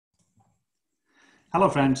Hello,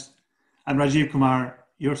 friends. I'm Rajeev Kumar,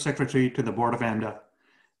 your secretary to the board of AMDA.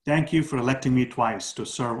 Thank you for electing me twice to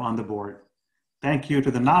serve on the board. Thank you to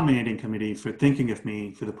the nominating committee for thinking of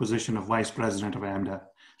me for the position of vice president of AMDA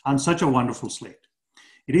on such a wonderful slate.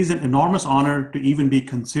 It is an enormous honor to even be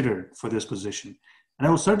considered for this position, and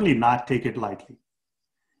I will certainly not take it lightly.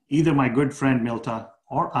 Either my good friend Milta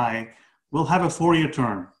or I will have a 4-year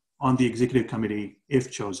term on the executive committee if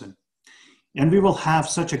chosen. And we will have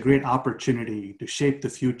such a great opportunity to shape the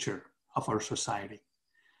future of our society.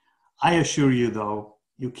 I assure you, though,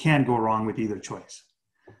 you can't go wrong with either choice.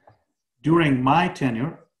 During my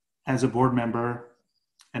tenure as a board member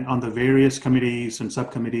and on the various committees and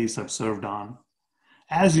subcommittees I've served on,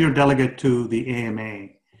 as your delegate to the AMA,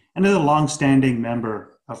 and as a longstanding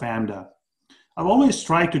member of AMDA, I've always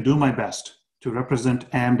tried to do my best to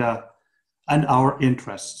represent AMDA and our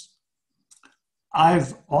interests.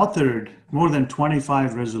 I've authored more than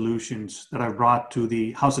 25 resolutions that I've brought to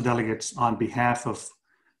the House of Delegates on behalf of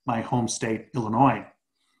my home state, Illinois.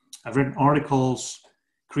 I've written articles,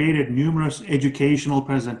 created numerous educational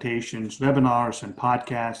presentations, webinars, and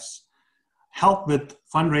podcasts, helped with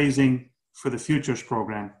fundraising for the Futures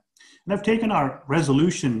program. And I've taken our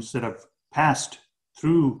resolutions that have passed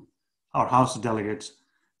through our House of Delegates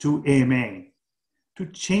to AMA to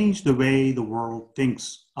change the way the world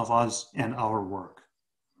thinks of us and our work.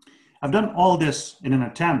 I've done all this in an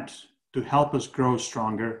attempt to help us grow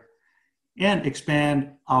stronger and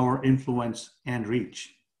expand our influence and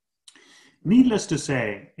reach. Needless to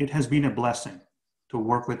say, it has been a blessing to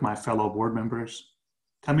work with my fellow board members,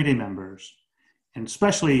 committee members, and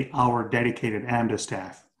especially our dedicated AMDA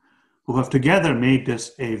staff, who have together made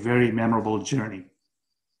this a very memorable journey.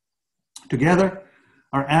 Together,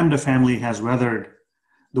 our AMDA family has weathered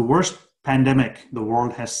the worst pandemic the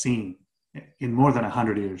world has seen in more than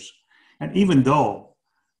 100 years. And even though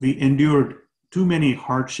we endured too many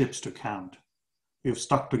hardships to count, we have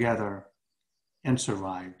stuck together and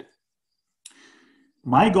survived.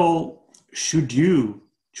 My goal, should you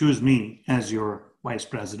choose me as your vice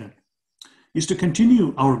president, is to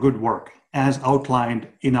continue our good work as outlined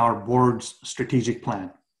in our board's strategic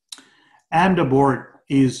plan. AMDA board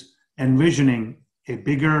is envisioning a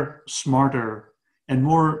bigger, smarter, and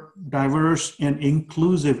more diverse and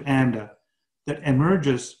inclusive AMDA that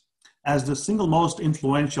emerges as the single most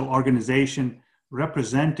influential organization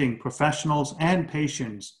representing professionals and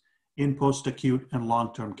patients in post-acute and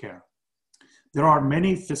long-term care. There are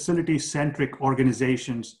many facility-centric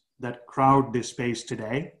organizations that crowd this space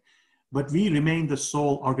today, but we remain the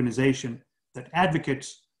sole organization that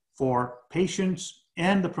advocates for patients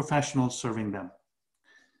and the professionals serving them.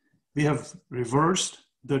 We have reversed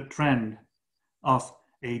the trend of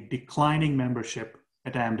a declining membership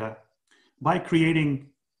at AMDA by creating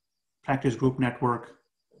practice group network,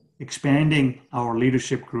 expanding our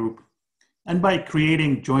leadership group, and by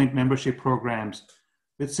creating joint membership programs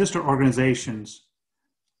with sister organizations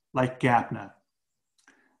like GAPNA.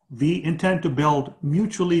 We intend to build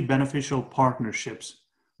mutually beneficial partnerships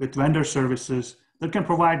with vendor services that can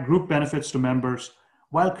provide group benefits to members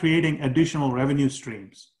while creating additional revenue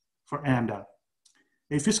streams for AMDA.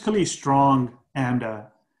 A fiscally strong AMDA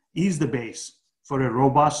is the base for a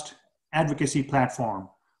robust advocacy platform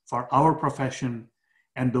for our profession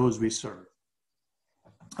and those we serve.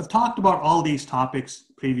 I've talked about all these topics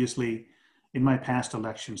previously in my past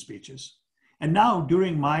election speeches. And now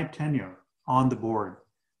during my tenure on the board,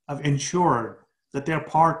 I've ensured that they're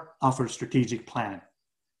part of our strategic plan.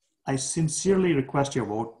 I sincerely request your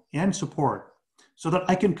vote and support so that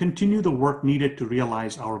I can continue the work needed to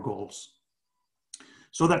realize our goals,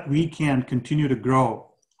 so that we can continue to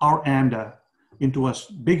grow our AMDA into a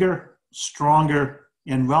bigger, stronger,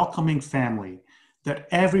 and welcoming family that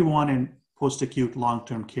everyone in post-acute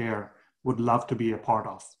long-term care would love to be a part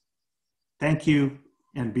of. Thank you,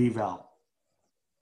 and be well.